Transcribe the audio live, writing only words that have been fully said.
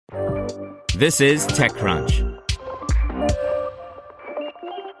This is TechCrunch.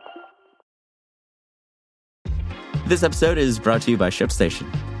 This episode is brought to you by ShipStation.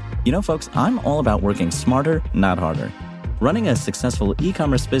 You know, folks, I'm all about working smarter, not harder. Running a successful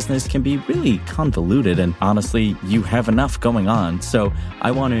e-commerce business can be really convoluted, and honestly, you have enough going on, so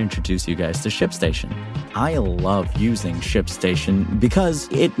I want to introduce you guys to ShipStation. I love using ShipStation because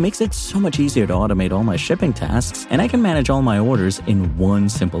it makes it so much easier to automate all my shipping tasks, and I can manage all my orders in one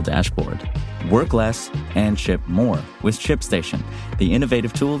simple dashboard. Work less and ship more with ShipStation, the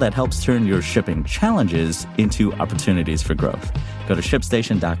innovative tool that helps turn your shipping challenges into opportunities for growth. Go to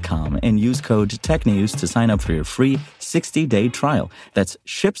ShipStation.com and use code TechNews to sign up for your free 60-day trial. That's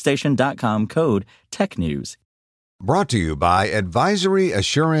ShipStation.com, code TechNews. Brought to you by advisory,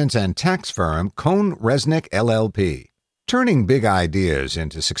 assurance, and tax firm Cohn Resnick LLP. Turning big ideas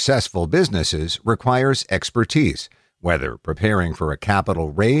into successful businesses requires expertise, whether preparing for a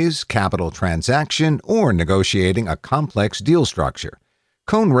capital raise, capital transaction, or negotiating a complex deal structure.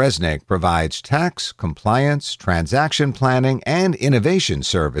 Cohn Resnick provides tax, compliance, transaction planning, and innovation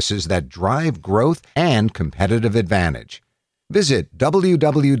services that drive growth and competitive advantage. Visit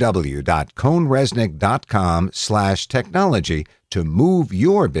www.cohnresnick.com/technology to move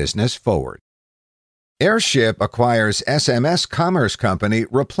your business forward. Airship acquires SMS commerce company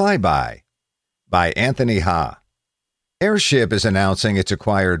ReplyBuy by Anthony Ha. Airship is announcing it's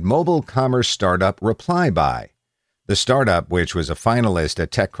acquired mobile commerce startup ReplyBuy. The startup, which was a finalist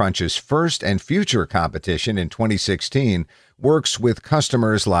at TechCrunch's First and Future competition in 2016, works with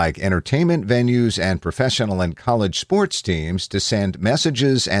customers like entertainment venues and professional and college sports teams to send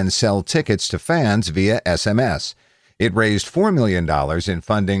messages and sell tickets to fans via SMS. It raised $4 million in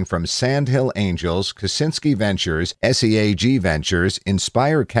funding from Sandhill Angels, Kosinski Ventures, SEAG Ventures,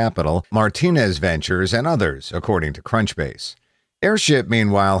 Inspire Capital, Martinez Ventures, and others, according to Crunchbase. Airship,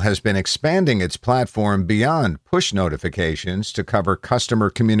 meanwhile, has been expanding its platform beyond push notifications to cover customer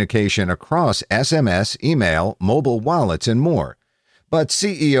communication across SMS, email, mobile wallets, and more. But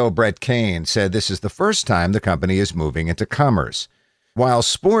CEO Brett Kane said this is the first time the company is moving into commerce. While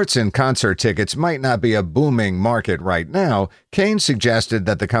sports and concert tickets might not be a booming market right now, Kane suggested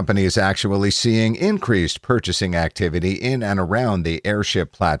that the company is actually seeing increased purchasing activity in and around the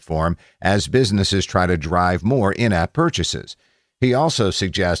Airship platform as businesses try to drive more in-app purchases. He also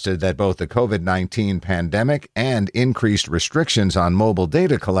suggested that both the COVID-19 pandemic and increased restrictions on mobile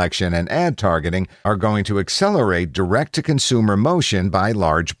data collection and ad targeting are going to accelerate direct-to-consumer motion by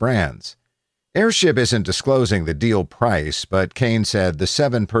large brands. Airship isn't disclosing the deal price, but Kane said the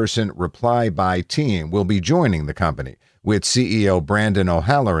 7-person ReplyBuy team will be joining the company, with CEO Brandon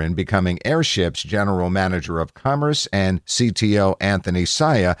O'Halloran becoming Airship's general manager of commerce and CTO Anthony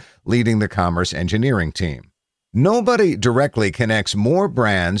Saya leading the commerce engineering team. Nobody directly connects more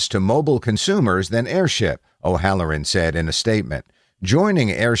brands to mobile consumers than Airship, O'Halloran said in a statement.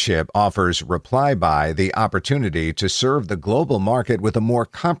 Joining Airship offers ReplyBuy the opportunity to serve the global market with a more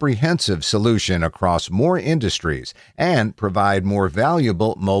comprehensive solution across more industries and provide more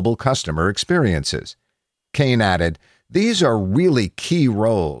valuable mobile customer experiences. Kane added, "These are really key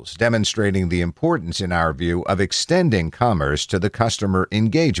roles, demonstrating the importance, in our view, of extending commerce to the customer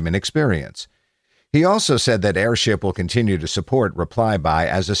engagement experience." He also said that Airship will continue to support ReplyBuy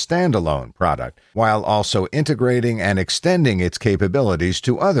as a standalone product, while also integrating and extending its capabilities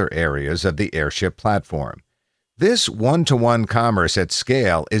to other areas of the Airship platform. This one-to-one commerce at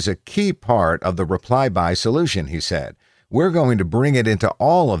scale is a key part of the ReplyBuy solution, he said. We're going to bring it into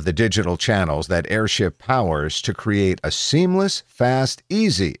all of the digital channels that Airship powers to create a seamless, fast,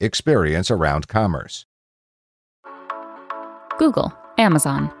 easy experience around commerce. Google,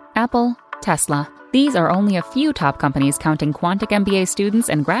 Amazon, Apple, Tesla. These are only a few top companies counting Quantic MBA students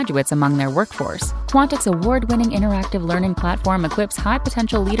and graduates among their workforce. Quantic's award-winning interactive learning platform equips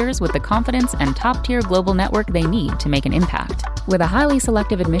high-potential leaders with the confidence and top-tier global network they need to make an impact. With a highly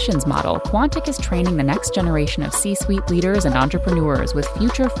selective admissions model, Quantic is training the next generation of C-suite leaders and entrepreneurs with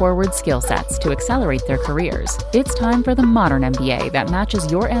future-forward skill sets to accelerate their careers. It's time for the modern MBA that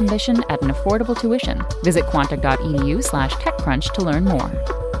matches your ambition at an affordable tuition. Visit quantic.edu/techcrunch to learn more.